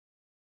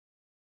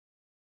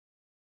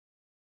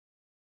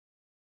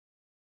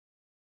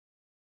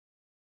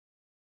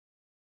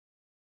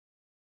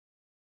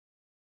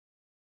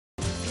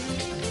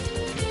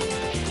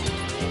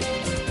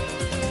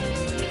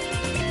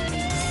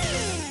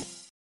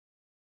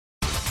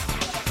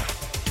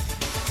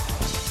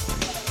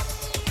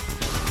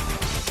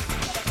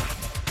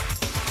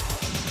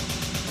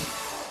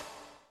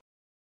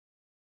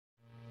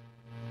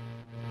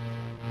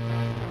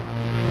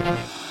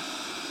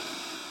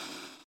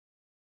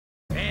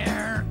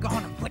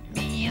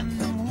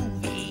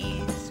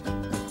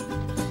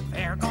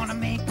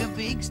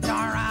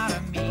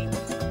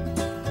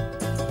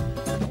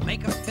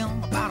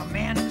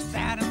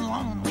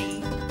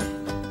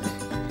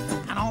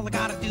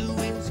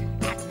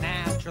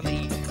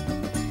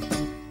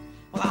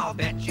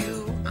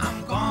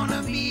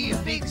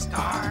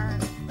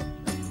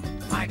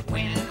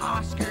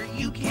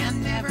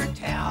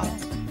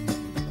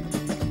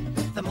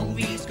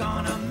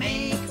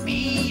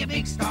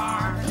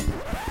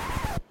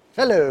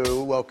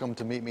Hello, welcome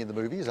to Meet Me in the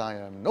Movies. I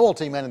am Noel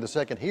T. Manning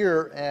II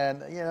here,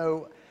 and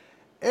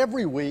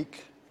every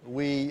week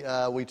we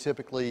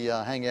typically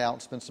hang out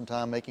and spend some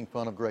time making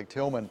fun of Greg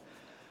Tillman.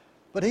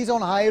 But he's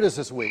on hiatus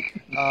this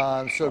week,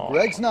 so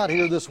Greg's not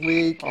here this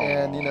week,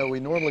 and we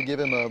normally give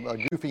him a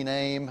goofy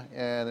name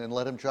and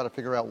let him try to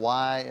figure out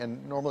why,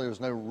 and normally there's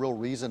no real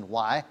reason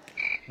why.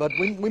 But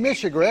we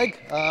miss you, Greg.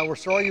 We're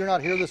sorry you're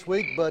not here this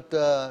week, but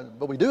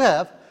we do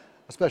have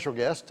a special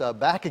guest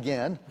back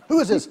again.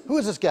 Who is this? Who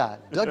is this guy?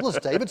 Douglas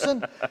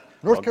Davidson,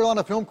 North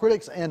Carolina Film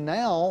Critics, and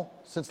now,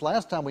 since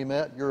last time we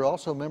met, you're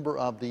also a member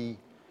of the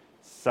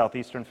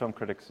Southeastern Film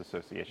Critics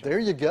Association. There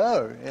you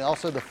go. And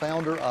also the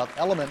founder of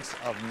Elements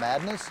of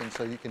Madness, and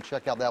so you can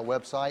check out that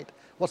website.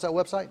 What's that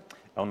website?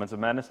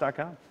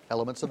 Elementsofmadness.com.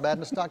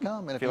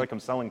 Elementsofmadness.com. And I feel like I'm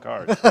selling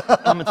cards.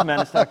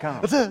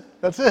 Elementsofmadness.com. That's it.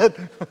 That's it.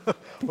 Well,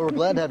 we're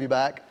glad to have you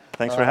back.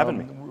 Thanks for having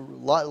me.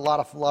 Lot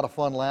of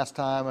fun last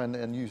time,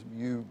 and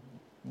you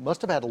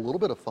must have had a little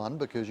bit of fun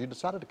because you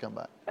decided to come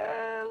back.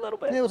 A little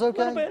bit. Yeah, it was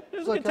okay. A little bit. It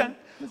was a good time.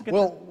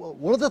 Well,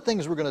 one of the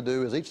things we're going to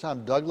do is each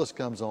time Douglas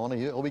comes on,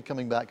 he'll be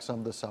coming back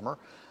some this summer,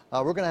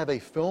 we're going to have a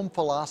Film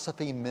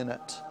Philosophy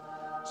Minute.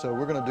 So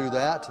we're going to do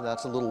that.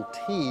 That's a little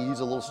tease,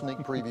 a little sneak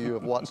preview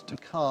of what's to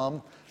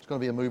come. It's going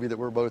to be a movie that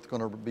we're both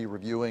going to be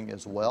reviewing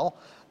as well.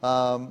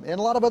 And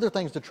a lot of other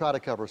things to try to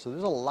cover. So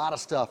there's a lot of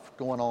stuff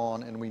going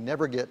on, and we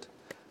never get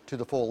to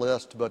the full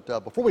list. But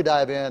before we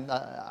dive in,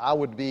 I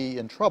would be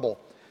in trouble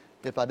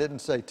if I didn't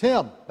say,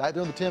 Tim, back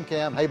there on the Tim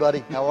cam. Hey,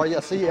 buddy, how are you?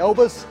 I see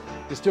Elvis.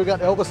 You still got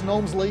Elvis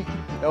Nomesley.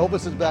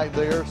 Elvis is back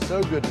there.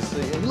 So good to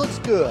see. And he looks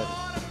good.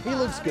 He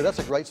looks good. That's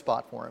a great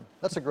spot for him.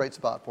 That's a great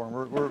spot for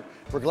him.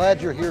 We're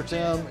glad you're here,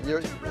 Tim.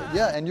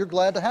 And you're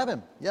glad to have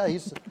him. Yeah,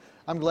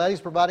 I'm glad he's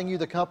providing you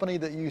the company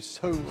that you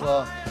so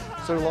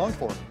long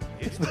for.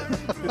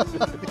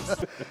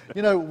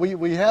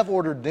 We have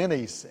ordered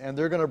Denny's, and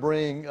they're going to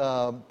bring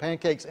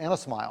pancakes and a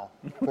smile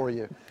for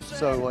you.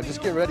 So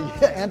just get ready.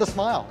 Yeah, and a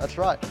smile. That's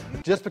right.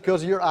 Just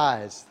because of your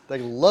eyes. They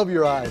love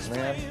your eyes,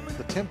 man.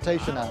 The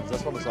temptation eyes.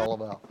 That's what it's all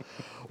about.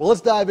 Well,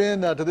 let's dive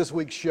in to this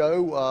week's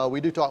show.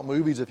 We do talk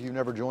movies if you've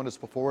never joined us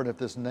before, and if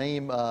this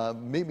name,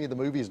 Meet Me in the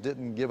Movies,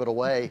 didn't give it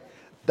away,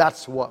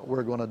 that's what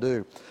we're going to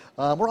do.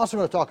 We're also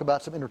going to talk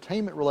about some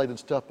entertainment-related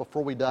stuff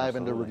before we dive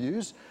into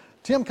reviews.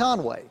 Tim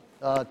Conway.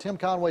 Tim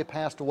Conway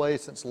passed away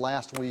since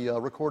last we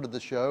recorded the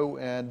show,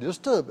 and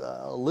just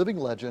a living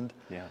legend.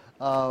 Yeah.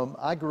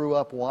 I grew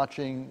up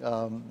watching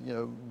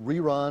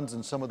reruns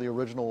and some of the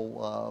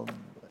original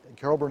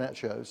Carol Burnett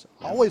shows.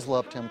 Always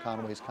loved Tim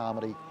Conway's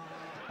comedy.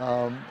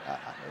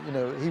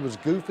 He was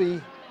goofy.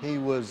 He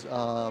was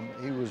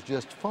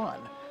just fun.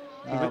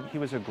 He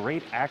was a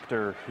great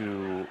actor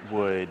who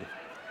would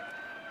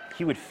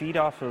feed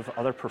off of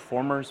other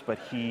performers, but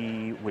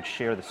he would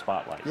share the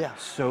spotlight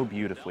so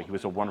beautifully. He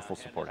was a wonderful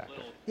support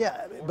actor.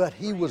 Yeah, but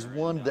he was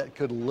one that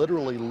could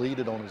literally lead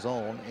it on his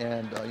own.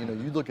 And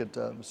you look at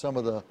some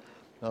of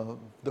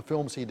the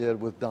films he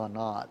did with Don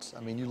Knotts. I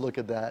mean, you look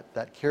at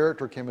that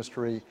character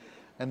chemistry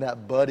and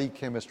that buddy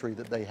chemistry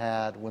that they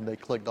had when they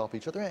clicked off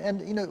each other.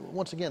 And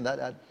once again,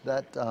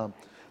 that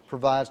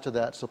provides to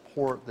that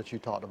support that you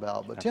talked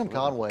about. But Absolutely. Tim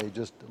Conway,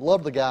 just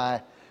loved the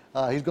guy.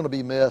 He's going to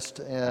be missed,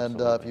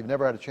 and if you've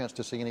never had a chance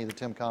to see any of the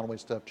Tim Conway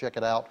stuff, check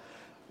it out.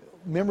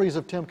 Memories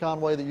of Tim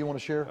Conway that you want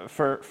to share?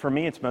 For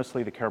me, it's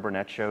mostly the Carol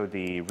Burnett show,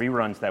 the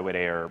reruns that would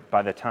air.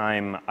 By the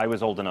time I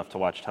was old enough to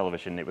watch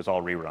television, it was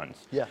all reruns.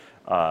 Yeah.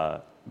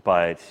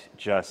 But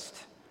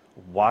just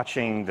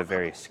watching the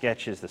various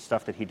sketches, the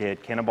stuff that he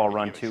did, Cannonball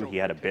Run 2, he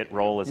had a bit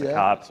role as a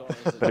cop,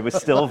 but it was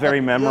still very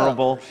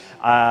memorable.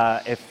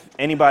 If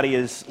anybody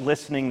is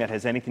listening that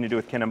has anything to do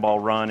with Cannonball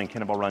Run and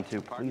Cannonball Run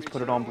 2, please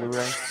put it on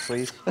Blu-ray,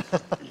 please.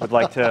 Would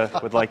like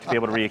to be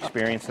able to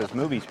re-experience those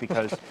movies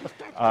because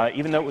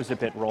even though it was a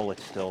bit role,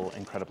 it's still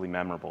incredibly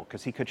memorable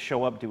because he could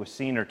show up, do a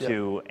scene or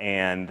two,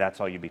 and that's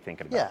all you'd be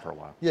thinking about for a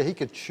while. Yeah, he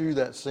could chew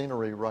that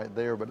scenery right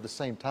there, but at the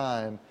same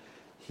time,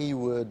 he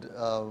would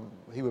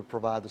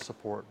provide the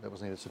support that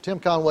was needed. So Tim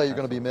Conway, you're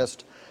going to be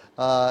missed.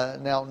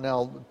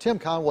 Now Tim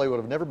Conway would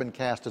have never been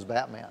cast as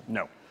Batman.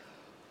 No.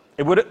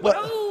 It would.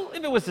 Well,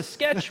 if it was a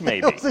sketch,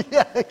 maybe.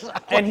 Yeah,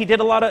 exactly. And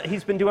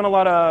he's been doing a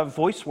lot of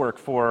voice work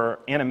for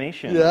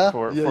animation,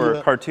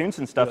 for cartoons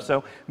and stuff.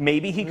 So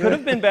maybe he could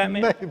have been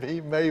Batman.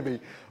 Maybe.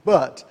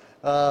 But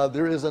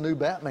there is a new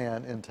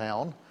Batman in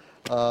town.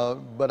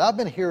 But I've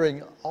been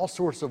hearing all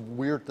sorts of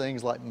weird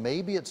things like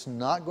maybe it's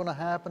not going to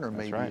happen or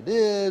maybe it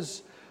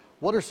is.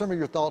 What are some of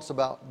your thoughts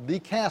about the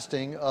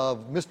casting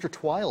of Mr.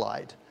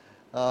 Twilight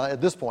at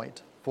this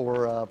point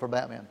for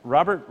Batman?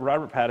 Robert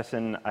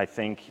Pattinson, I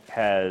think,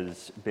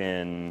 has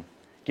been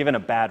given a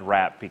bad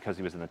rap because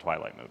he was in the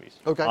Twilight movies.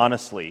 Okay.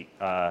 Honestly.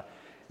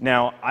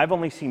 Now, I've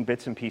only seen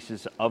bits and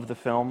pieces of the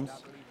films.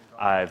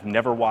 I've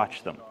never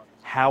watched them.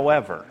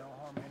 However,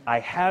 I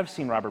have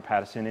seen Robert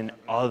Pattinson in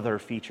other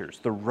features.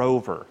 The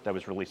Rover, that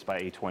was released by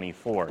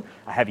A24.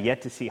 I have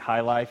yet to see High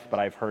Life, but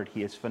I've heard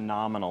he is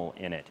phenomenal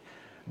in it.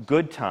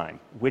 Good Time,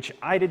 which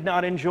I did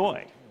not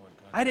enjoy.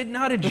 I did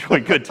not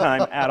enjoy Good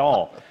Time at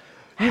all.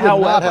 You did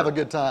not have a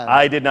good time.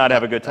 I did not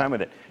have a good time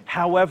with it.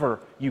 However,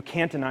 you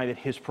can't deny that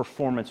his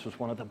performance was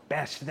one of the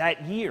best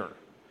that year.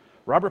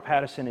 Robert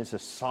Pattinson is a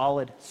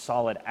solid,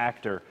 solid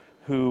actor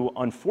who,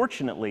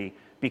 unfortunately,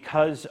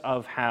 because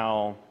of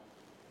how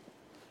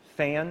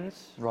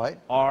fans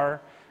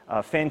are,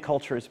 fan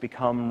culture has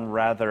become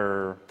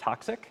rather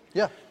toxic.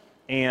 Yeah.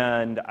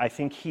 And I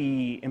think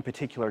he, in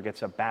particular,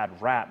 gets a bad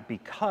rap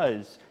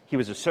because he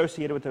was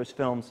associated with those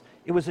films.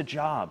 It was a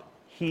job.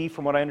 He,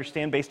 from what I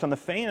understand, based on the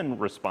fan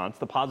response,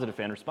 the positive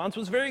fan response,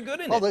 was very good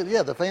in it.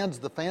 Yeah, the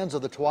fans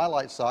of the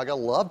Twilight Saga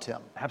loved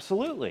him.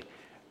 Absolutely.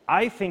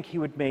 I think he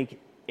would make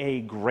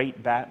a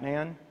great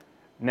Batman.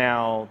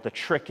 Now, the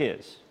trick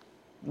is,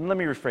 let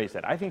me rephrase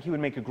that. I think he would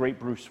make a great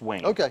Bruce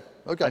Wayne. Okay.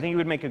 I think he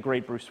would make a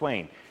great Bruce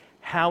Wayne.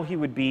 How he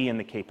would be in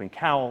the cape and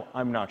cowl,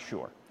 I'm not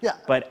sure. Yeah.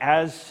 But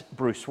as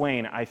Bruce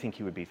Wayne, I think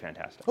he would be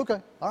fantastic.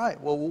 Okay. All right.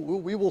 Well,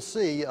 we will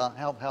see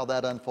how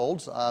that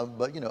unfolds.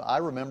 But, you know, I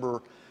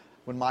remember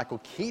when Michael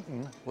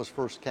Keaton was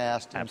first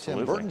cast in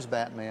Tim Burton's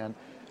Batman,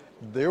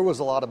 there was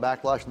a lot of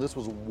backlash, and this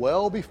was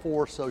well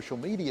before social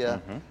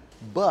media.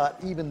 But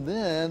even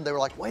then, they were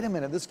like, wait a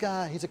minute, this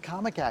guy, he's a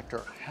comic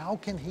actor. How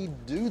can he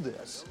do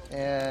this?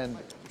 And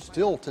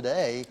still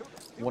today,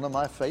 one of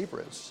my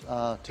favorites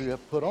to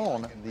have put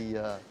on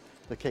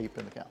the cape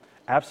and the cowl.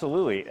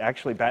 Absolutely.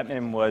 Actually,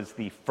 Batman was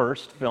the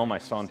first film I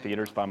saw in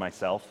theaters by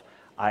myself.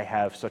 I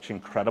have such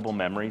incredible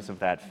memories of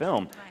that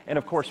film. And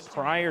of course,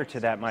 prior to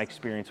that, my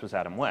experience was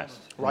Adam West,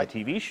 the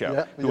TV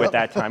show, who at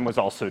that time was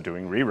also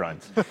doing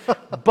reruns.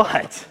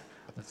 But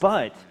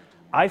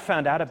I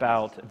found out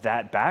about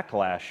that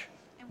backlash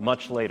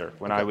much later,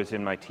 when I was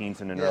in my teens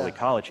and in early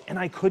college, and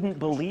I couldn't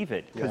believe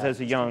it, because as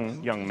a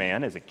young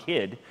man, as a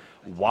kid,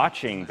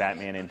 watching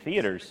Batman in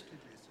theaters,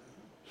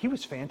 he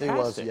was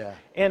fantastic. He was,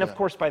 and of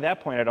course, by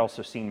that point, I'd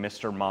also seen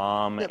Mr.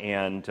 Mom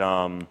and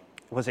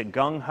was it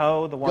Gung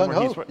Ho, the one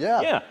where he's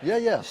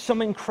yeah.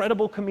 Some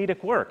incredible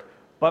comedic work.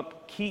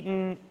 But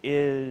Keaton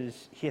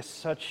he has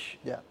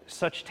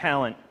such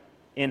talent.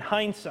 In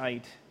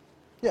hindsight,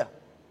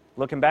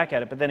 looking back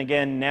at it, but then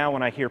again, now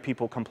when I hear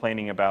people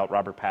complaining about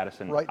Robert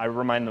Pattinson, I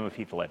remind them of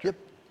Heath Ledger.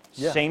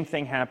 Same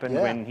thing happened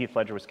when Heath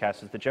Ledger was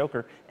cast as the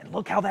Joker, and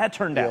look how that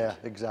turned out. Yeah,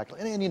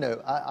 exactly. And you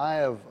know,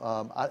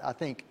 I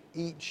think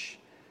each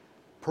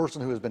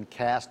person who has been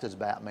cast as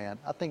Batman,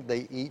 I think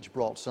they each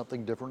brought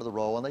something different to the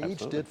role, and they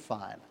each did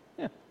fine.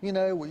 Yeah. You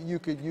know, you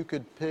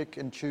could pick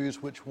and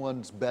choose which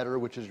one's better,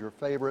 which is your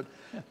favorite,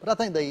 but I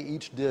think they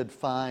each did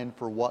fine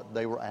for what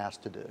they were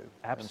asked to do.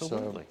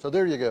 Absolutely. So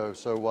there you go.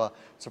 So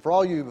for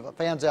all you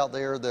fans out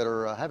there that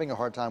are having a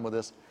hard time with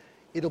this,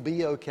 it'll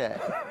be okay.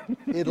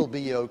 It'll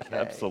be okay.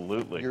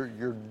 Absolutely.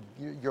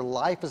 Your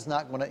life is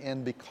not going to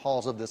end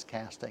because of this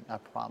casting. I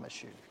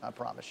promise you. I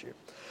promise you.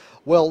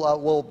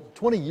 Well,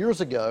 20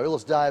 years ago,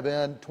 let's dive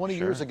in. 20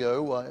 years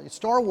ago,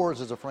 Star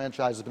Wars as a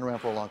franchise has been around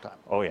for a long time.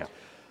 Oh, yeah.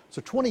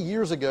 So 20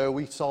 years ago,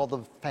 we saw The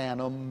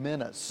Phantom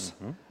Menace.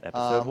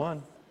 Episode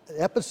 1.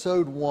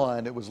 Episode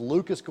 1, it was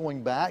Lucas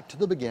going back to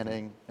the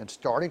beginning and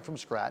starting from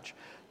scratch.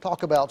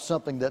 Talk about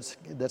something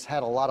that's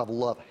had a lot of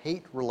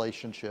love-hate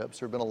relationships.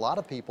 There have been a lot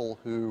of people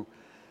who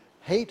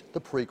hate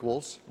the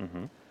prequels.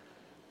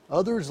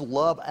 Others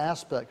love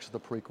aspects of the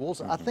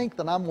prequels. I think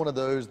that I'm one of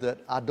those that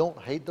I don't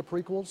hate the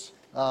prequels.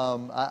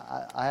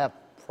 I have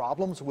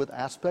problems with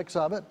aspects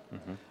of it,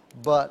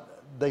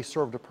 but they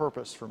served a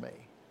purpose for me.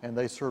 And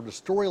they served a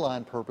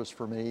storyline purpose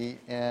for me,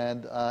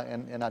 and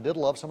I did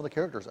love some of the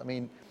characters. I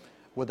mean,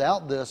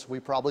 without this, we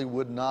probably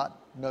would not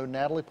know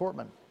Natalie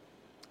Portman,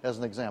 as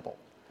an example.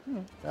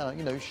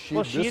 You know, she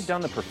had done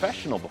The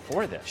Professional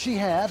before this. She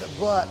had,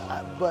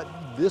 but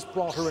this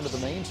brought her into the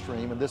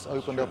mainstream, and this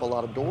opened up a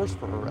lot of doors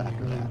for her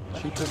after that.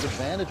 She took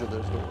advantage of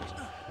those doors.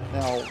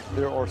 Now,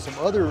 there are some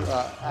other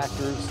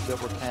actors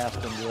that were cast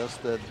in this,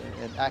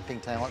 and acting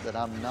talent that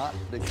I'm not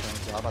big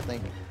fans of. I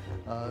think,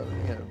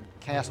 you know,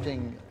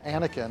 casting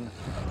Anakin,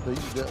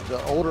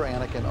 the older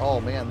Anakin,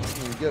 oh man,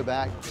 when you go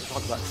back,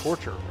 talk about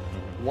torture.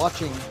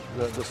 Watching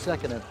the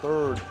second and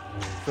third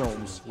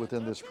films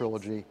within this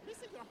trilogy,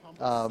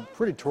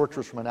 pretty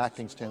torturous from an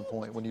acting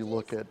standpoint when you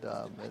look at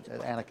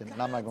Anakin.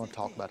 And I'm not going to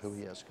talk about who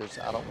he is because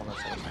I don't want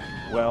to say his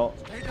name. Well,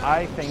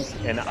 I think,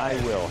 and I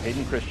will,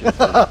 Hayden Christensen,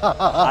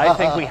 I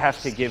think we have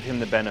to give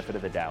him the benefit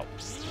of the doubt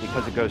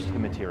because it goes to the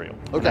material.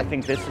 Okay. And I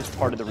think this is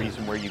part of the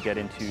reason where you get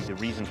into the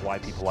reasons why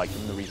people like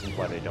him and the reasons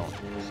why they don't.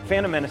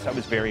 Phantom Menace I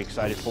was very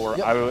excited for.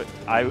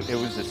 It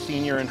was a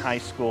senior in high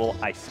school.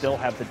 I still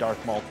have the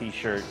Darth Maul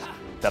t-shirt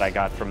that I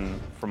got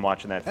from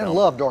watching that film. And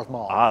love Darth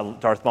Maul.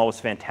 Darth Maul was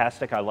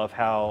fantastic. I love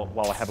how,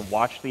 while I haven't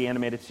watched the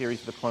animated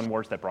series of the Clone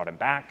Wars that brought him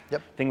back,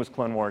 thing was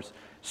Clone Wars,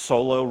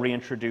 Solo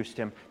reintroduced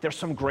him. There's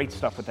some great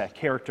stuff with that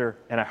character,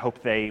 and I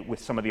hope they, with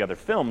some of the other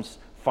films,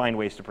 find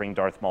ways to bring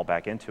Darth Maul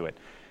back into it.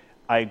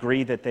 I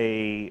agree that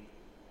they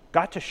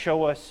got to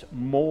show us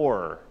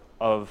more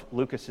of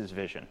Lucas's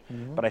vision,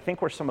 but I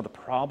think where some of the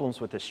problems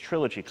with this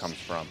trilogy comes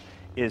from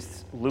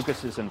is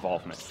Lucas's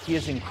involvement. He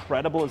is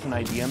incredible as an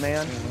idea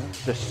man.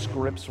 The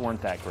scripts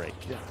weren't that great.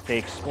 They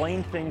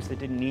explained things that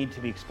didn't need to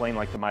be explained,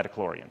 like the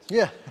midichlorians.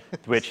 Yeah.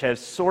 Which has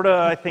sort of,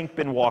 I think,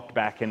 been walked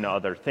back into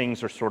other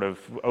things, or sort of,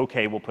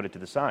 okay, we'll put it to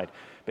the side.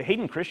 But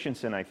Hayden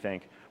Christensen, I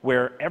think,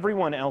 where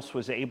everyone else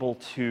was able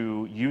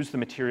to use the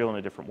material in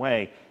a different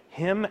way,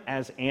 him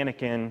as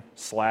Anakin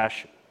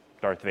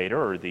 / Darth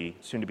Vader, or the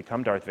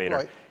soon-to-become Darth Vader,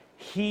 right.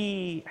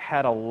 He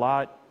had a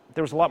lot,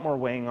 there was a lot more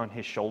weighing on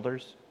his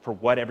shoulders for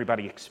what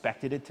everybody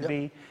expected it to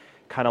be,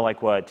 kind of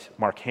like what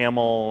Mark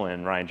Hamill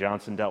and Rian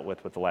Johnson dealt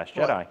with The Last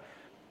Jedi. Right.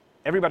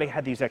 Everybody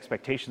had these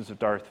expectations of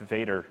Darth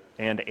Vader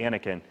and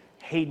Anakin.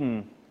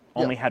 Hayden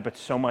only had but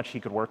so much he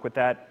could work with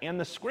that, and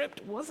the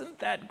script wasn't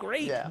that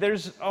great. Yeah.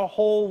 There's a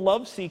whole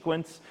love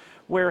sequence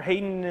where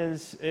Hayden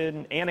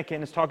and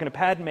Anakin is talking to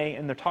Padme,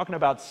 and they're talking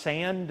about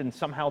sand and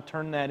somehow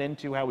turn that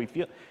into how we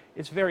feel.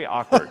 It's very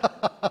awkward.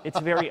 It's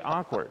very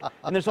awkward.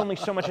 And there's only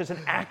so much as an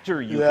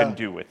actor you can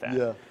do with that.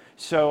 Yeah.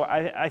 So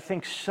I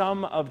think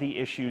some of the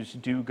issues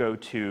do go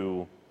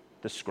to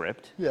the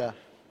script. Yeah.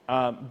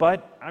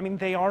 But I mean,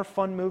 they are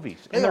fun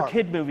movies, and they're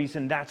kid movies,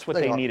 and that's what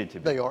they needed to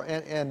be. They are,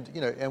 and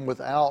you know,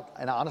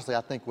 and honestly,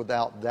 I think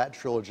without that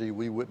trilogy,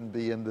 we wouldn't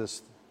be in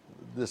this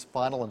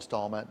final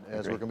installment,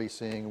 as we're going to be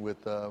seeing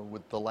with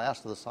the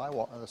last of the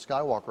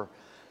Skywalker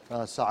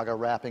saga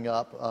wrapping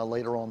up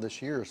later on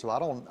this year. So I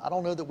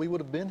don't know that we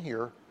would have been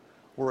here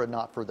were it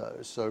not for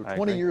those. So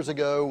 20 years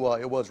ago,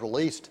 it was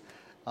released.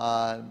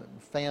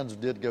 Fans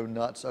did go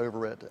nuts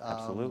over it.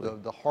 Absolutely.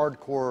 The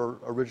hardcore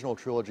original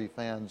trilogy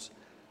fans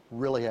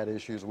really had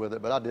issues with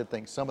it, but I did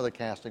think some of the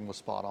casting was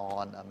spot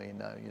on. I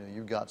mean, you know,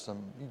 you've got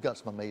some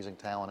amazing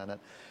talent in it,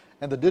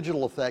 and the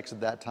digital effects at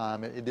that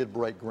time, it did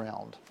break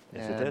ground.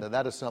 Yes, and it did.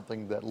 That is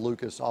something that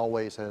Lucas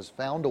always has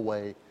found a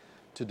way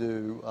to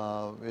do,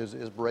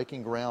 is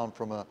breaking ground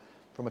from a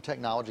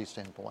technology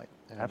standpoint.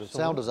 And Absolutely. the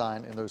sound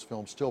design in those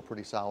films still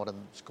pretty solid, and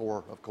the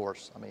score, of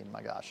course. I mean,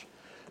 my gosh.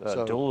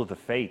 Duel of the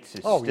Fates is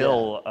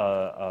still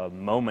a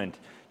moment.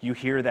 You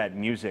hear that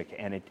music,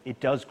 and it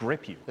does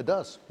grip you. It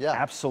does, yeah.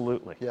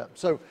 Absolutely. Yeah.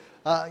 So,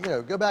 you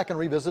know, go back and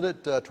revisit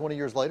it 20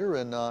 years later,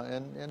 and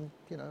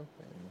you know,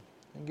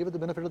 and give it the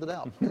benefit of the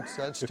doubt.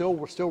 It's still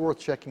worth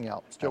checking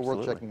out. Still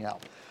worth checking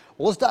out.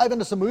 Well, let's dive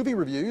into some movie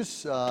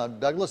reviews.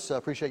 Douglas,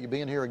 appreciate you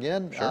being here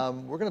again. Sure.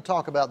 We're going to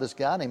talk about this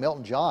guy named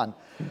Elton John.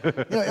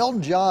 You know,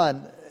 Elton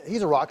John,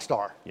 he's a rock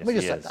star. Yes, Let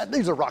me he just say, is.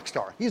 he's a rock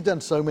star. He's done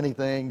so many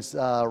things.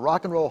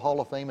 Rock and Roll Hall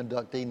of Fame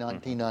inductee,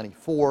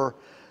 1994.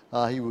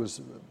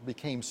 He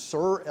became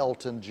Sir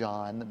Elton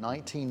John,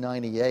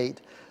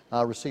 1998.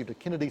 Received a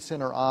Kennedy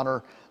Center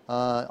honor.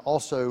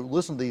 Also,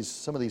 listen to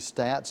some of these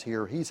stats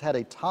here. He's had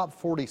a top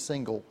 40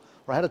 single,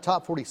 or had a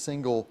top 40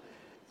 single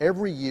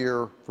every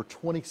year for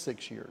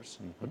 26 years,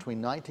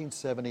 between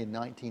 1970 and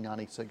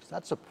 1996.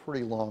 That's a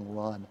pretty long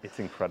run. It's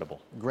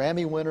incredible.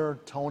 Grammy winner,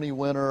 Tony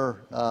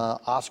winner,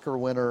 Oscar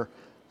winner,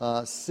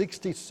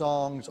 60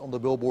 songs on the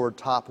Billboard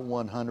Top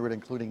 100,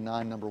 including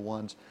 9 number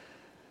ones.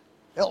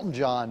 Elton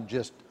John,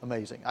 just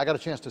amazing. I got a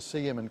chance to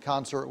see him in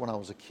concert when I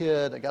was a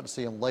kid. I got to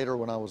see him later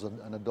when I was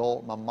an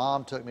adult. My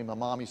mom took me. My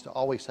mom used to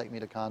always take me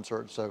to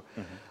concerts. So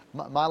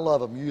my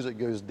love of music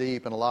goes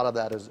deep, and a lot of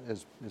that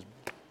is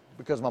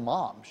because my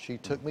mom. She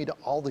took me to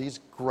all these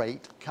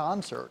great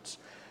concerts.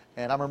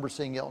 And I remember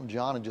seeing Elton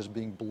John and just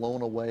being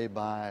blown away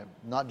by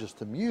not just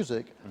the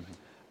music,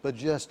 but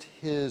just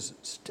his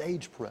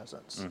stage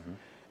presence.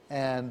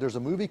 And there's a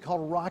movie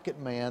called Rocket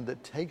Man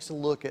that takes a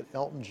look at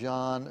Elton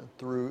John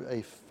through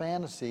a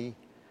fantasy.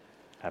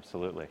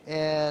 Absolutely.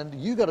 And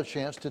you got a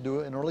chance to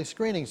do an early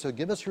screening. So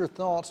give us your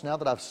thoughts now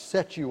that I've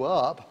set you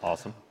up.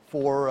 Awesome.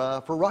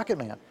 For Rocket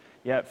Man.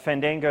 Yeah,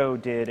 Fandango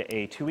did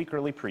a 2-week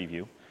early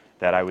preview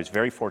that I was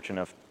very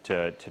fortunate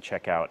to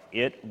check out.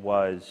 It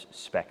was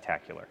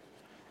spectacular.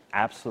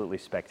 Absolutely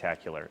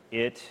spectacular.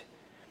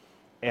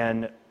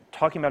 And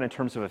talking about in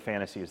terms of a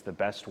fantasy is the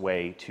best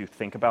way to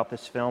think about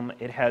this film.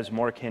 It has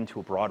more akin to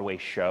a Broadway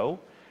show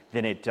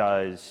than it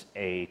does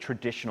a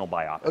traditional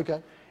biopic. Okay.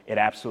 It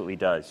absolutely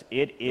does.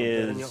 It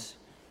is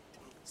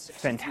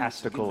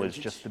fantastical is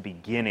just the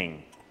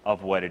beginning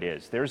of what it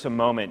is. There's a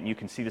moment, and you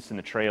can see this in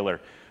the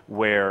trailer,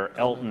 where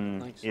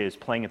Elton is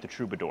playing at the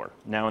Troubadour.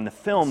 Now in the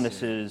film,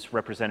 this is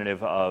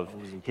representative of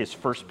his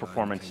first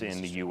performance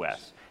in the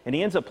US. And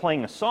he ends up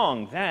playing a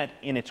song that,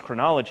 in its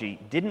chronology,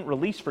 didn't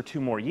release for 2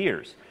 more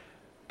years.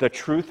 The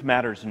truth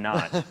matters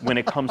not when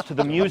it comes to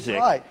the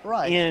music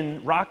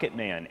in Rocket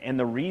Man. And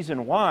the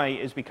reason why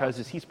is because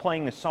as he's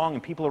playing this song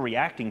and people are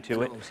reacting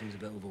to it, seems a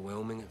bit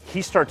overwhelming.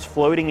 he starts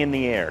floating in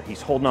the air.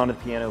 He's holding onto the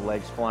piano,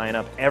 legs flying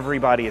up.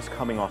 Everybody is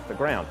coming off the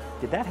ground.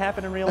 Did that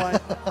happen in real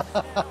life?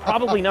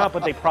 Probably not,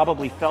 but they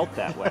probably felt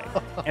that way.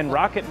 And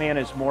Rocket Man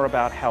is more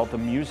about how the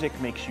music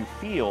makes you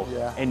feel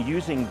and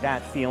using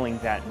that feeling,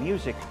 that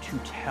music, to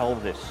tell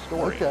this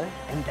story. Okay.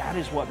 And that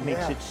is what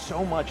makes it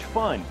so much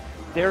fun.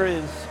 There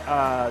is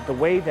the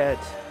way that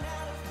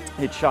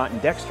it's shot, and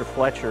Dexter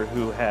Fletcher,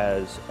 who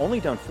has only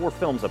done 4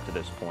 films up to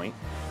this point.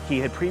 He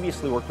had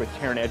previously worked with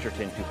Taron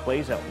Egerton, who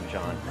plays Elton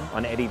John,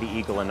 on Eddie the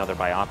Eagle, another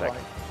biopic.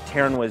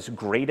 Taron was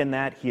great in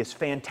that. He is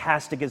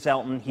fantastic as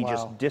Elton. He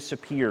just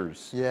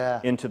disappears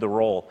into the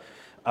role.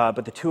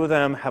 But the two of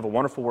them have a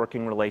wonderful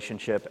working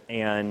relationship.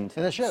 And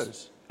it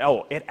shows.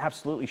 Oh, it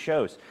absolutely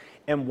shows.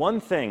 And one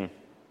thing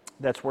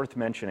that's worth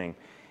mentioning,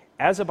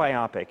 as a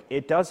biopic,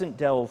 it doesn't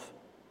delve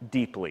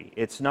deeply.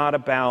 It's not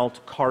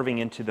about carving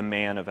into the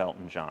man of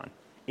Elton John.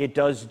 It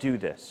does do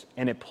this,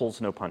 and it pulls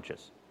no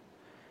punches.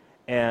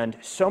 And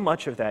so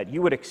much of that,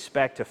 you would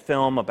expect a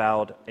film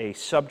about a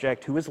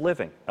subject who is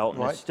living.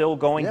 Elton is still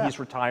going, he's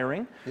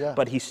retiring,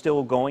 but he's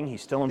still going,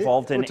 he's still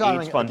involved in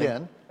AIDS funding.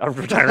 Again.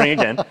 Retiring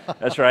again.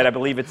 That's right, I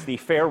believe it's the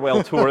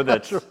farewell tour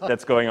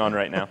that's going on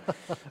right now.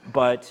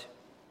 But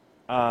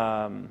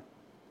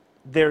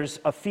there's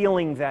a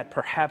feeling that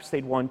perhaps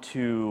they'd want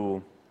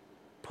to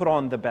put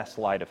on the best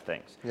light of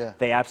things.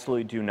 They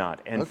absolutely do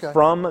not. And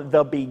from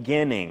the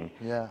beginning,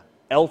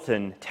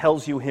 Elton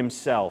tells you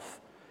himself,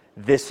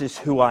 this is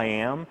who I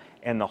am,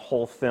 and the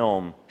whole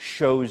film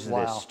shows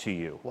this to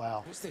you.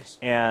 What's this?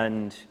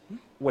 And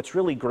what's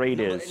really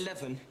great is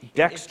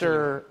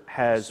Dexter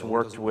has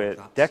worked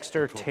with,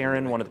 Dexter,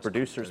 Taron, one of the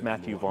producers,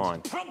 Matthew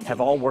Vaughn,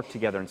 have all worked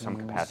together in some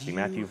capacity.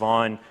 Matthew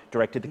Vaughn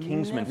directed the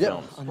Kingsman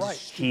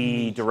films.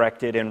 He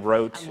directed and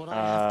wrote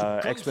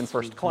X-Men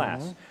First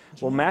Class.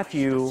 Well,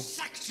 Matthew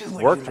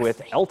worked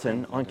with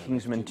Elton on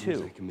Kingsman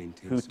 2,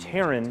 who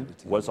Taron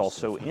was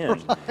also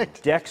in.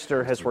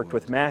 Dexter has worked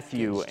with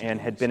Matthew and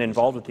had been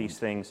involved with these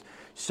things.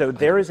 So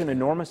there is an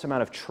enormous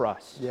amount of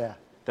trust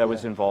that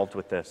was involved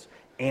with this,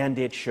 and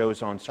it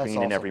shows on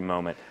screen in every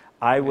moment.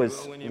 I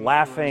was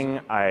laughing,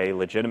 I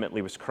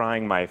legitimately was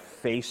crying, my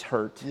face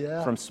hurt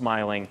from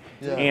smiling,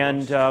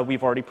 and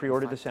we've already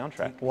pre-ordered the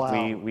soundtrack.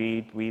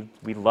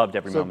 We loved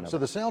every moment of it. So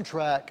the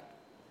soundtrack,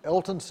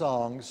 Elton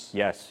songs.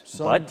 Yes,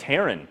 but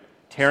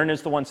Taron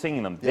is the one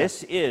singing them.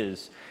 This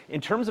is,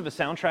 in terms of a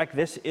soundtrack,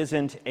 this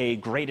isn't a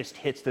greatest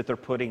hits that they're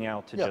putting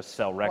out to just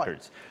sell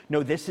records.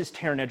 No, this is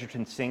Taron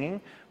Egerton singing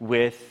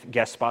with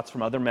guest spots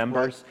from other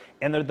members,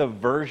 and they're the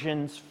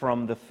versions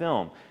from the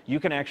film.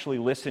 You can actually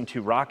listen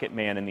to Rocket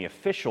Man in the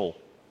official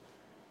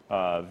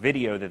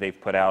video that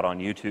they've put out on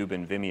YouTube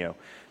and Vimeo,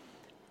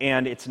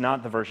 and it's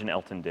not the version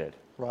Elton did.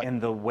 And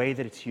the way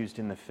that it's used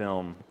in the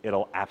film,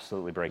 it'll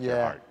absolutely break your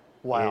heart.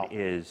 It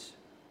is.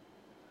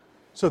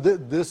 So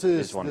this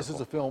is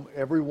a film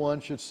everyone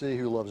should see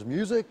who loves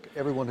music,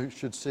 everyone who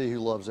should see who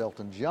loves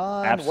Elton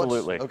John.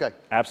 Absolutely.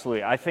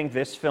 Absolutely. I think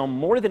this film,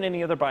 more than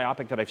any other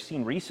biopic that I've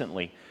seen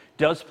recently,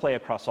 does play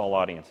across all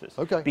audiences.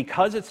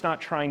 Because it's not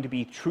trying to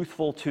be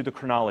truthful to the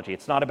chronology.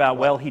 It's not about,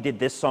 well, he did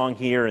this song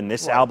here and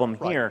this album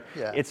here.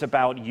 It's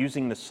about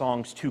using the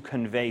songs to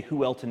convey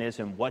who Elton is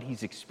and what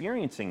he's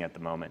experiencing at the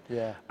moment.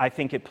 I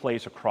think it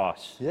plays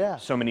across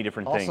so many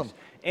different things.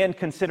 And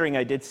considering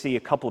I did see a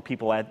couple of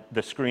people at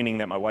the screening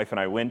that my wife and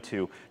I went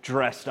to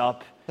dressed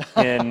up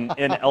in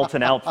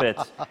Elton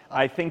outfits,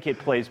 I think it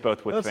plays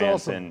both with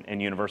fans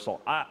and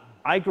Universal.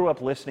 I grew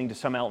up listening to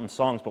some Elton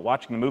songs, but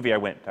watching the movie I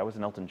went, that was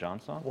an Elton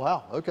John song?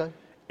 Wow, okay.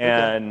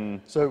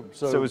 And so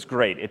it was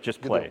great. It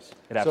just plays.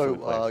 It absolutely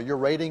plays. So your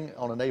rating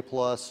on an A+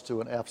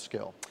 to an F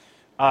scale?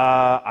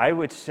 I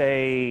would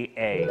say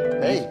A.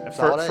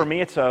 A. For me,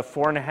 it's a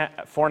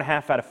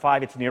 4.5 out of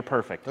 5. It's near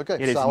perfect.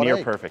 It is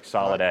near perfect.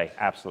 Solid A.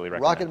 Absolutely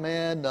recommend. Rocket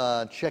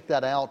Man, check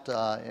that out,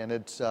 and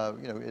it's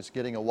it's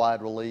getting a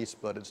wide release,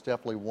 but it's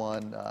definitely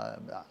one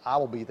I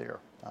will be there.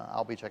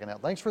 I'll be checking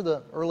out. Thanks for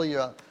the early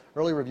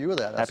review of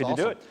that. That's Happy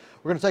to do it.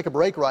 We're going to take a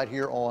break right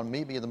here on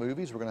Meet Me in the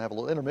Movies. We're going to have a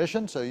little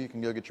intermission, so you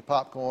can go get your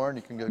popcorn,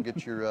 you can go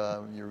get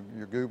your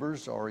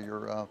goobers or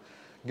your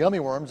gummy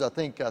worms. I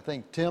think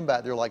Tim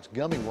back there likes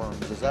gummy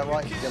worms. Is that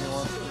right? Gummy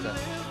worms? Okay.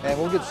 And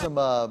we'll get some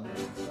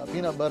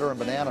peanut butter and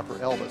banana for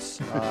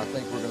Elvis. I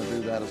think we're going to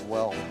do that as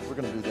well. We're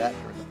going to do that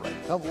during the break.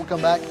 We'll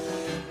come back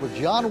with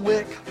John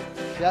Wick,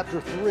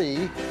 Chapter 3,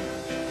 and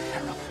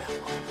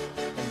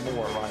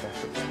more right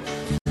after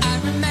this. I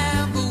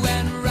remember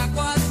when rock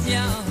was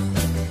young.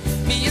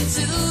 Me and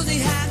Susie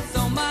had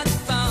so much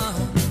fun,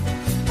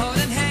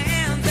 holding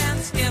hands and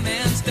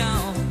skimming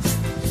stones.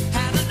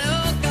 Had a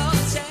no-go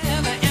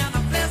Chevy and a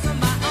place of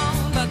my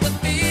own, but the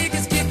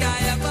biggest kick I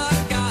ever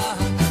got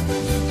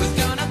was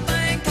doing a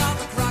thing called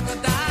the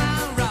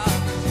Crocodile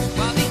Rock,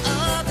 while the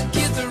other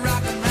kids were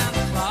rocking round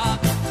the clock.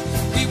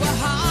 We were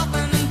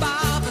hopping and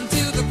bobbing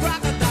to the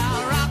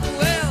Crocodile Rock.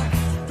 Well,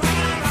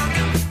 Crocodile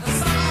rockin', a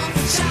song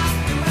for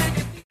shouting.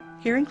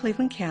 Here in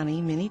Cleveland County,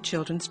 many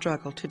children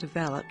struggle to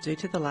develop due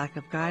to the lack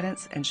of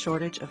guidance and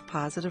shortage of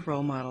positive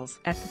role models.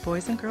 At the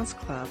Boys and Girls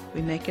Club,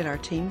 we make it our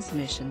team's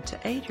mission to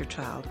aid your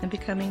child in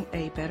becoming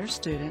a better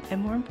student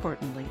and, more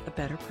importantly, a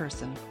better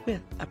person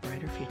with a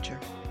brighter future.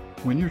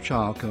 When your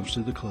child comes to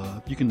the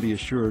club, you can be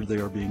assured they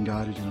are being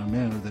guided in a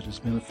manner that is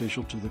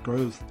beneficial to the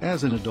growth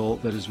as an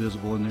adult that is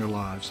visible in their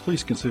lives.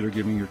 Please consider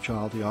giving your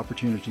child the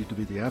opportunity to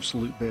be the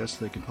absolute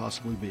best they can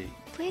possibly be.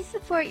 Please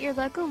support your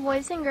local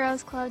Boys and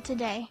Girls Club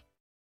today.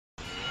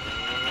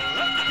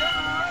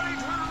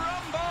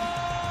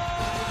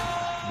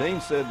 Dean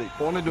said, he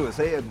pointed to his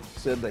head,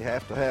 said they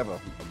have to have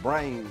a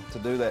brain to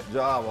do that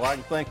job. Well, I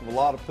can think of a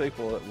lot of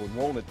people that would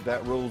want it.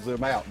 That rules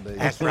them out, Dean.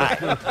 That's right.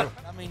 I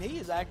mean, he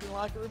is acting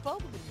like a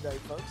Republican today,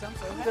 folks. I'm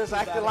so happy. Just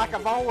acting like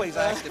I've always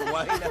acted,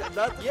 Wayne.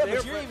 Nothing Yeah, but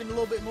different. you're even a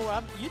little bit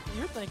more.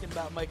 You're thinking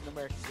about making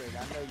America great. I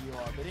know you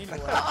are. But anyway.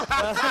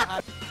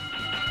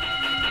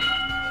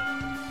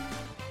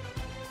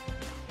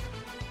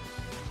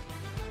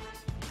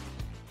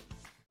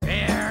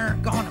 They're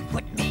gonna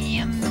put me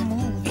in the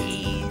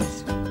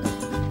movies.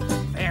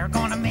 They're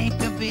gonna make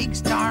a big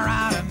star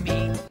out of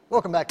me.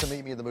 Welcome back to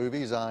Meet Me in the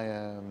Movies. I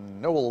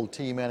am Noel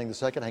T. Manning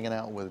II, hanging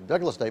out with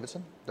Douglas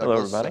Davidson. Hello,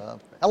 Douglas,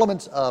 everybody.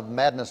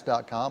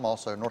 elementsofmadness.com,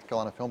 also North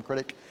Carolina film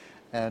critic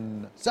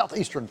and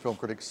Southeastern Film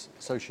Critics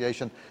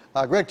Association.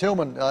 Greg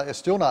Tillman is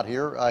still not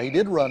here. He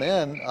did run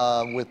in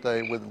with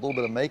a little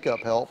bit of makeup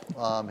help.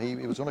 He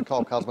was going to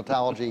call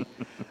cosmetology,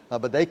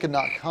 but they could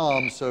not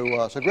come.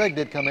 So Greg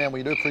did come in.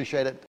 We do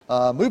appreciate it.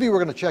 Movie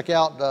we're going to check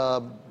out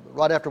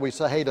right after we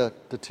say hey to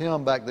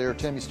Tim back there.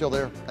 Tim, you still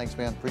there? Thanks,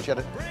 man. Appreciate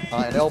it.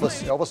 And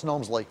Elvis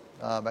Nomsley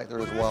back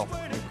there as well.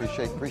 We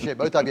appreciate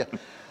both of you.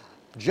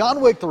 John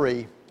Wick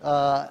 3.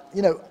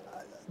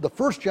 The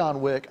first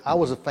John Wick I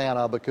was a fan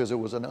of because it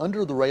was an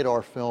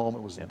under-the-radar film.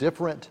 It was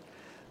different.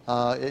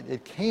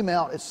 It came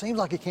out, it seems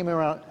like it came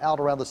out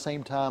around the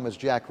same time as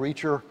Jack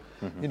Reacher,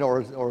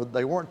 or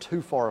they weren't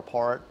too far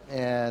apart,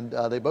 and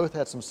they both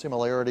had some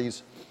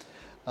similarities.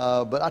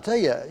 But I tell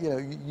you,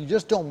 you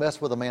just don't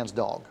mess with a man's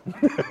dog.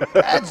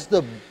 That's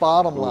the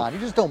bottom line. You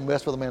just don't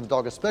mess with a man's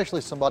dog, especially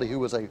somebody who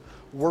was a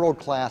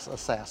world-class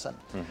assassin.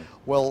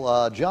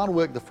 Well, John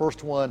Wick, the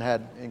first one,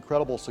 had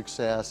incredible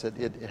success.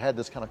 It had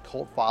this kind of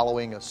cult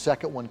following. A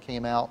second one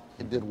came out.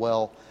 It did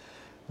well.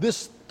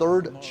 This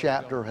third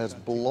chapter has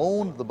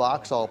blown the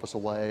box office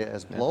away,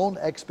 has blown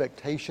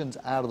expectations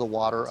out of the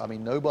water. I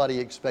mean, nobody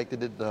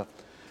expected it to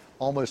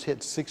almost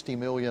hit 60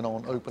 million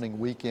on opening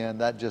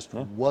weekend. That just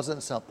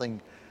wasn't something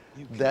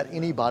that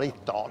anybody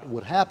thought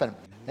would happen.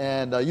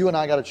 And you and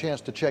I got a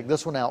chance to check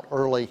this one out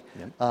early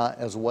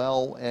as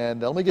well.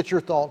 And let me get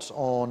your thoughts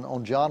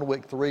on John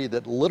Wick 3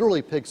 that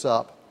literally picks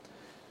up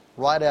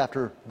right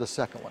after the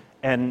second one.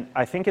 And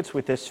I think it's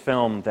with this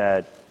film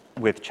that,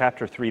 with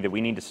Chapter 3, that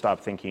we need to stop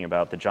thinking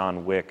about the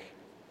John Wick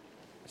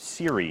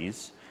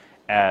series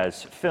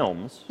as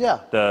films. Yeah.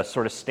 The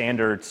sort of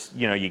standards,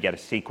 you get a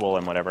sequel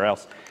and whatever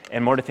else,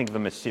 and more to think of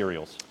them as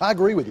serials. I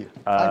agree with you.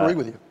 I agree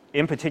with you.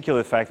 In particular,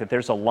 the fact that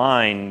there's a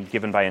line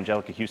given by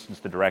Angelica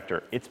Houston's the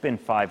director. It's been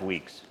 5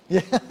 weeks.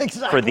 Yeah,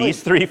 exactly. For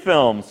these three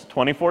films,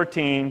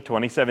 2014,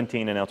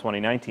 2017, and now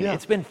 2019. Yeah.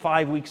 It's been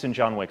 5 weeks in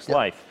John Wick's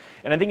life.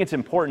 And I think it's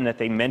important that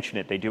they mention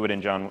it. They do it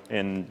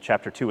in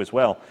Chapter 2 as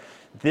well.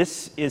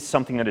 This is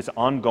something that is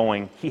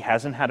ongoing. He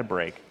hasn't had a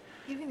break.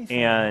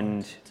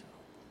 And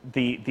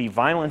the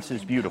violence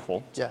is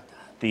beautiful. Yeah.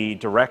 The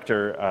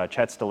director,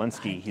 Chad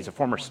Stahelski, he's a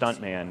former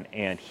stuntman,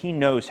 and he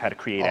knows how to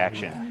create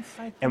action.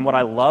 And what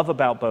I love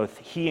about both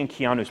he and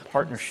Keanu's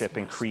partnership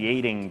in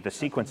creating the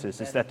sequences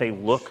is that they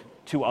look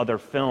to other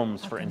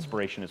films for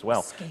inspiration as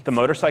well. The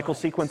motorcycle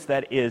sequence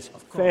that is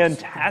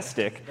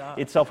fantastic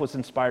itself was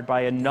inspired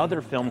by another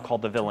film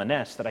called The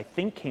Villainess that I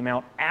think came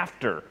out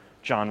after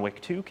John Wick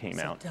 2 came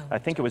out. I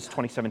think it was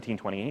 2017,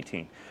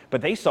 2018.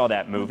 But they saw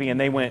that movie and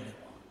they went,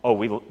 oh,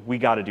 we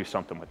got to do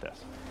something with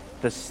this.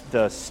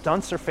 The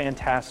stunts are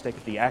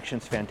fantastic, the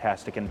action's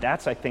fantastic, and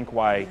that's, I think,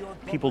 why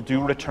people do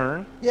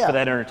return for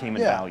that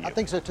entertainment value. I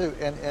think so too.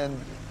 And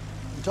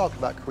you talked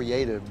about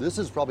creative. This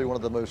is probably one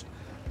of the most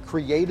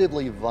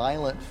creatively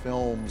violent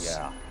films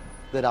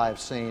that I've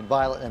seen,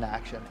 violent in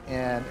action.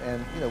 And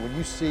when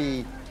you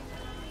see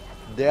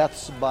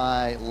deaths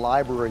by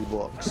library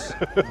books,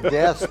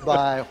 deaths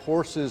by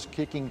horses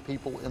kicking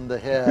people in the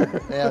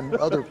head and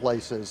other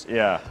places.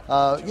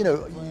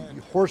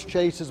 Horse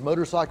chases,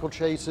 motorcycle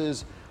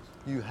chases.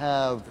 You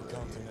have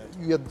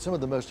some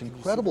of the most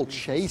incredible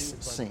chase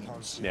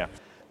scenes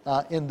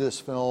in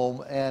this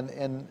film,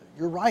 and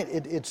you're right.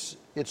 It's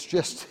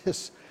just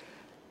this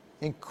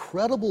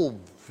incredible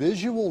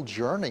visual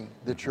journey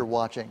that you're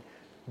watching.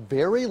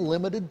 Very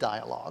limited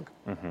dialogue.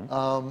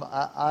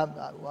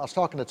 I was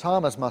talking to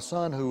Thomas, my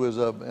son, who is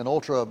an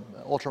ultra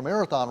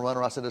marathon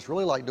runner. I said it's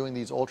really like doing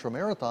these ultra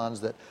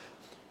marathons that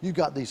you've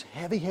got these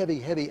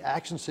heavy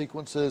action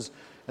sequences.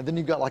 And then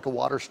you've got like a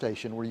water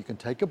station where you can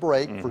take a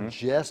break for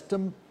just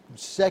a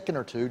second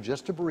or two,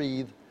 just to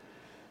breathe,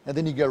 and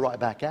then you go right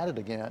back at it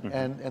again.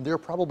 And there are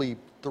probably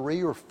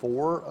 3 or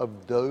 4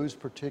 of those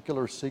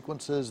particular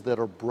sequences that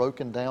are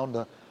broken down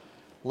to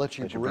let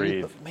you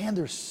breathe. But man,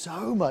 there's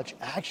so much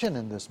action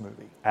in this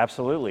movie.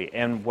 Absolutely.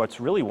 And what's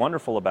really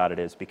wonderful about it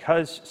is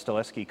because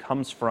Stahelski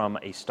comes from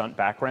a stunt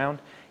background,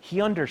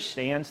 he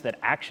understands that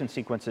action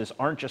sequences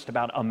aren't just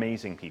about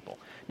amazing people.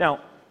 Now,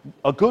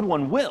 a good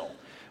one will,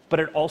 but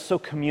it also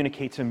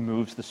communicates and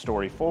moves the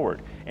story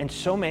forward. And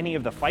so many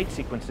of the fight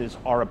sequences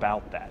are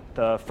about that.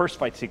 The first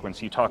fight sequence,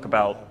 you talk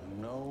about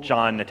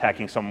John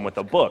attacking someone with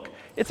a book.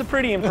 It's a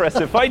pretty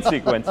impressive fight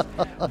sequence,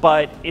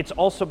 but it's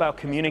also about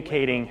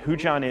communicating who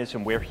John is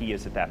and where he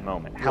is at that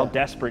moment. How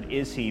desperate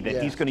is he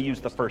that he's going to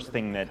use the first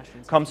thing that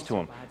comes to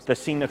him. The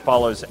scene that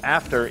follows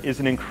after is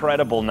an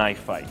incredible knife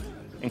fight.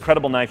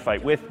 Incredible knife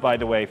fight with, by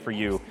the way, for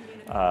you,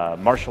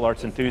 martial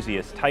arts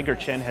enthusiasts, Tiger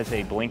Chen has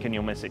a blink and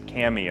you'll miss it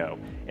cameo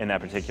in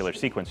that particular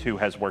sequence, who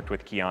has worked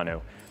with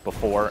Keanu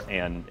before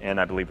and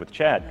I believe with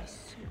Chad.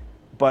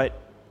 But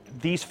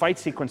these fight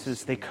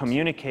sequences, they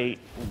communicate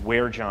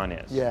where John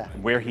is,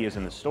 where he is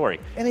in the story.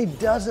 And he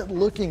does it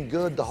looking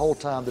good the whole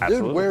time. The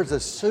dude wears a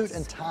suit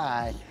and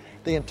tie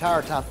the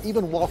entire time,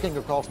 even walking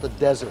across the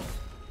desert.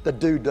 The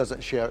dude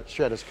doesn't shed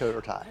his coat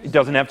or tie. He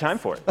doesn't have time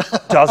for it.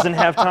 Doesn't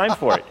have time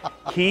for it.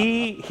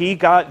 He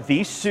got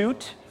the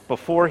suit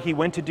before he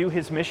went to do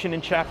his mission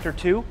in Chapter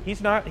 2. He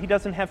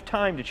doesn't have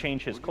time to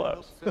change his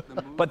clothes.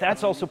 But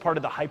that's also part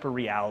of the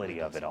hyper-reality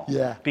of it all.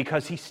 Yeah.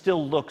 Because he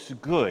still looks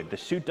good. The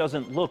suit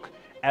doesn't look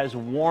as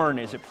worn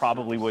as it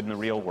probably would in the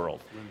real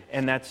world.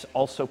 And that's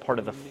also part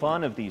of the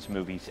fun of these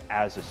movies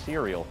as a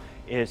serial,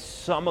 is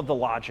some of the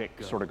logic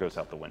sort of goes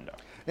out the window.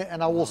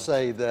 And I will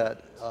say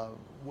that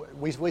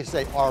we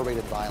say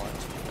R-rated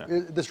violence.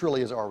 This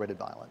really is R-rated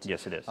violence.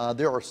 Yes, it is.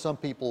 There are some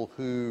people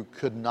who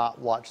could not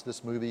watch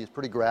this movie. It's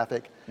pretty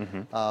graphic.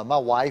 My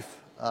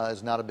wife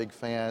is not a big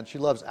fan. She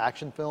loves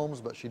action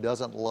films, but she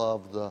doesn't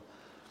love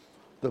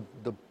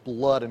the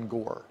blood and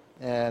gore.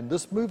 And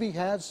this movie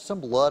has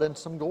some blood and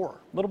some gore.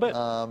 A little bit.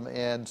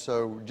 And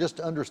so just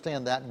to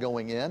understand that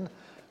going in,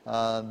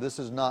 this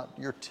is not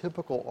your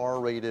typical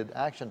R-rated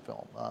action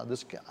film.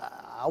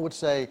 I would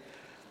say,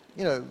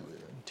 you know,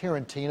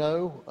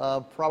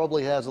 Tarantino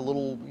probably has a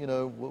little, you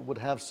know, would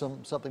have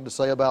something to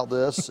say about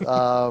this.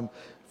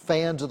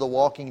 Fans of The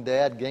Walking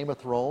Dead, Game of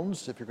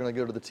Thrones, if you're going to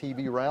go to the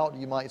TV route,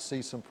 you might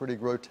see some pretty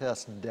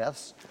grotesque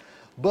deaths.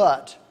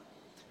 But,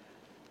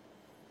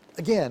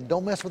 again,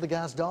 don't mess with the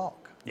guy's dog.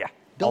 Yeah.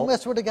 Don't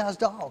mess with the guy's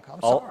dog.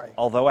 I'm sorry.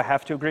 Although I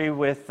have to agree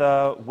with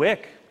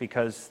Wick,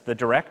 because the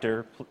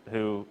director,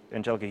 who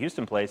Angelica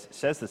Houston plays,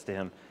 says this to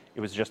him,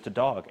 it was just a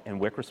dog. And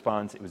Wick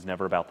responds, it was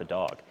never about the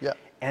dog. Yeah.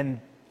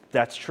 And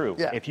that's true.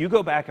 Yeah. If you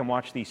go back and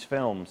watch these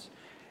films,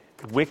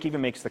 Wick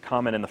even makes the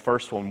comment in the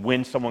first one,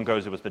 when someone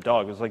goes, it was the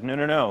dog. It was like, no,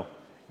 no, no.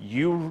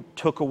 You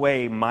took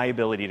away my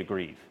ability to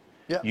grieve.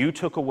 Yeah. You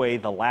took away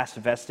the last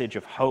vestige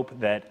of hope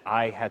that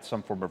I had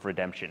some form of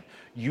redemption.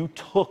 You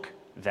took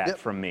that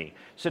from me.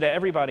 So to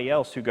everybody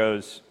else who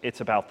goes,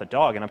 it's about the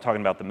dog, and I'm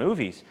talking about the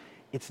movies,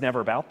 it's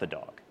never about the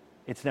dog.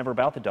 It's never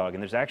about the dog.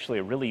 And there's actually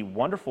a really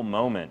wonderful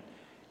moment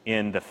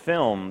in the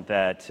film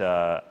that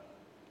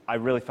I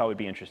really thought would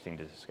be interesting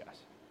to discuss.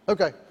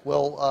 Okay,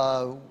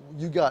 well,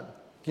 can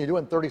you do it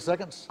in 30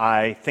 seconds?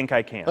 I think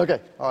I can.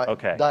 Okay, all right,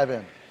 Okay. dive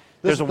in.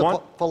 This is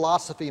the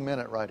philosophy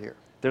minute right here.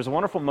 There's a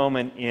wonderful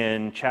moment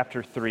in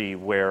Chapter 3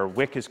 where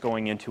Wick is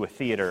going into a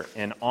theater,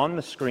 and on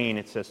the screen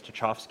it says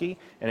Tchaikovsky,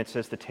 and it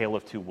says The Tale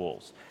of Two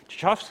Wolves.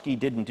 Tchaikovsky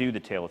didn't do The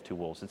Tale of Two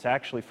Wolves. It's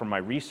actually, from my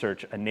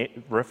research, a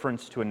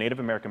reference to a Native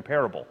American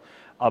parable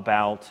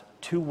about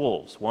two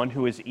wolves, one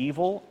who is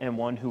evil and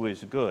one who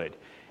is good.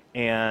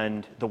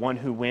 And the one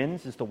who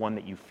wins is the one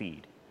that you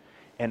feed.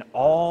 And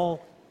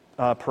all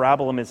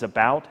Parabolum is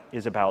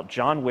about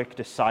John Wick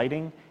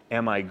deciding,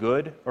 am I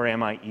good or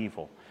am I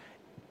evil?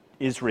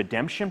 Is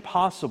redemption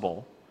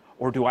possible,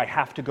 or do I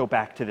have to go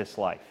back to this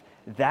life?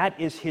 That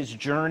is his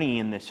journey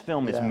in this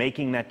film, is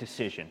making that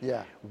decision.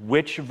 Yeah.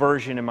 Which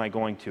version am I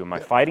going to? Am I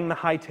fighting the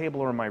high table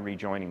or am I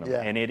rejoining them?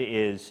 Yeah. And it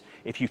is,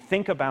 if you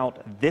think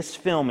about this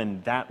film in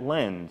that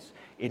lens,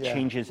 it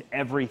changes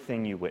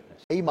everything you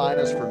witness. A-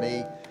 for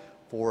me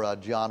for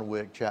John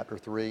Wick Chapter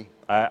 3.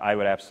 I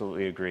would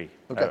absolutely agree.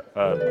 Okay. A-,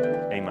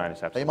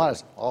 absolutely. A-,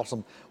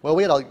 awesome. Well,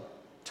 we had a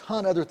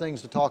ton of other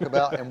things to talk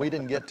about, and we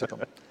didn't get to them.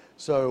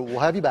 So we'll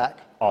have you back.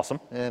 Awesome.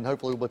 And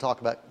hopefully we'll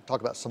talk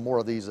about some more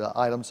of these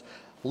items.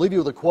 We'll leave you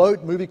with a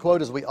quote, movie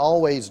quote, as we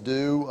always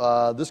do.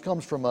 This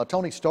comes from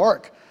Tony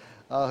Stark,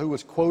 who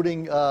was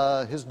quoting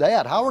his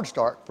dad, Howard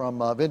Stark,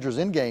 from Avengers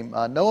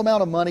Endgame. No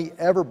amount of money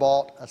ever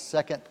bought a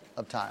second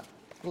of time.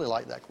 Really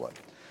like that quote.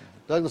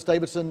 Douglas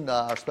Davidson,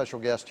 our special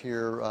guest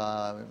here.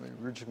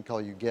 We're just going to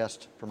call you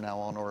guest from now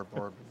on, or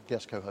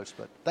guest co-host.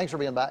 But thanks for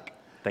being back.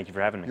 Thank you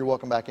for having me. You're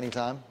welcome back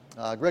anytime.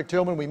 Greg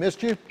Tillman, we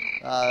missed you,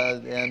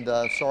 and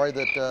sorry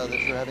that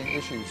you're having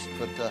issues.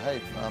 But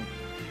hey, a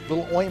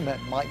little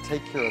ointment might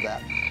take care of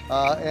that.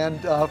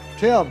 And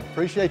Tim,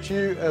 appreciate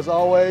you as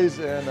always,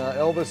 and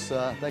Elvis,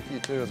 thank you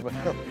too as well.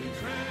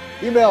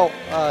 Email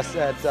us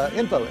at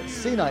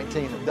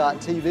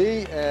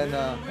info@c19.tv, and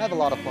have a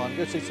lot of fun.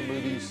 Go see some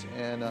movies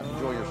and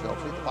enjoy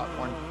yourselves. Eat the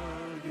popcorn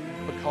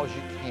because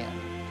you can.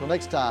 Until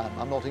next time,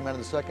 I'm Noel T.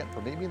 Manning II.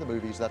 For Meet Me in the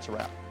Movies, that's a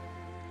wrap.